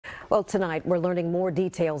Well, tonight we're learning more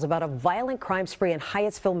details about a violent crime spree in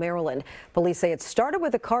Hyattsville, Maryland. Police say it started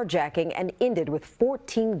with a carjacking and ended with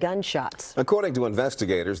 14 gunshots. According to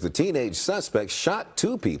investigators, the teenage suspect shot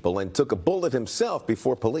 2 people and took a bullet himself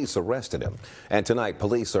before police arrested him. And tonight,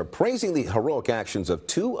 police are praising the heroic actions of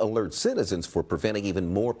 2 alert citizens for preventing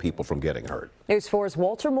even more people from getting hurt. News 4's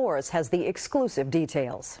Walter Morris has the exclusive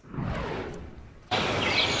details.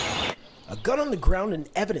 A gun on the ground and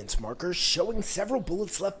evidence markers showing several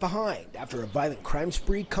bullets left behind after a violent crime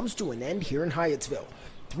spree comes to an end here in Hyattsville.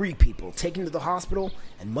 3 people taken to the hospital,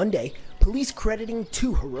 and Monday, police crediting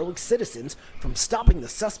 2 heroic citizens from stopping the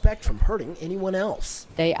suspect from hurting anyone else.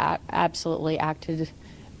 They absolutely acted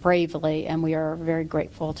bravely, and we are very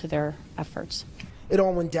grateful to their efforts. It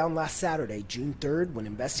all went down last Saturday, June 3rd, when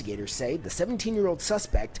investigators say the 17-year-old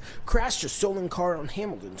suspect crashed a stolen car on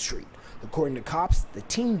Hamilton Street. According to cops, the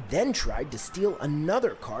teen then tried to steal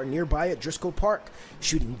another car nearby at Driscoll Park,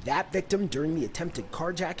 shooting that victim during the attempted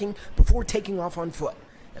carjacking before taking off on foot,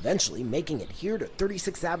 eventually making it here to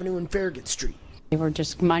 36th Avenue and Farragut Street. They were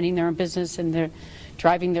just minding their own business and they're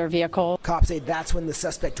driving their vehicle. Cops say that's when the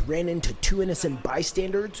suspect ran into 2 innocent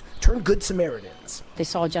bystanders turned good Samaritans. They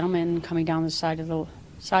saw a gentleman coming down the side of the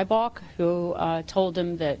sidewalk who told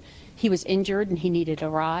him that he was injured and he needed a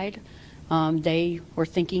ride. They were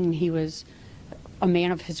thinking he was a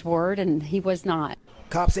man of his word, and he was not.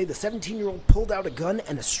 Cops say the 17-year-old pulled out a gun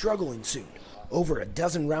and a struggle ensued. Over a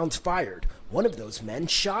dozen rounds fired. One of those men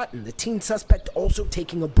shot, and the teen suspect also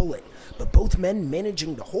taking a bullet, but both men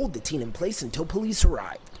managing to hold the teen in place until police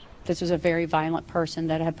arrived. This was a very violent person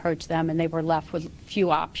that had approached them, and they were left with few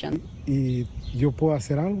options. I'm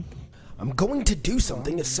going to do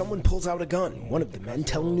something if someone pulls out a gun, one of the men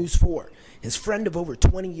telling News 4. His friend of over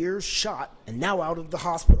 20 years shot and now out of the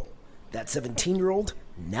hospital. That 17-year-old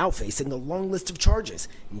now facing a long list of charges,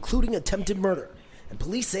 including attempted murder. And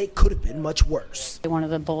police say it could have been much worse. One of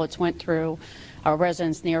the bullets went through a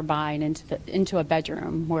residence nearby and into a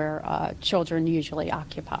bedroom where children usually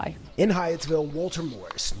occupy. In Hyattsville, Walter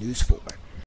Morris, News 4.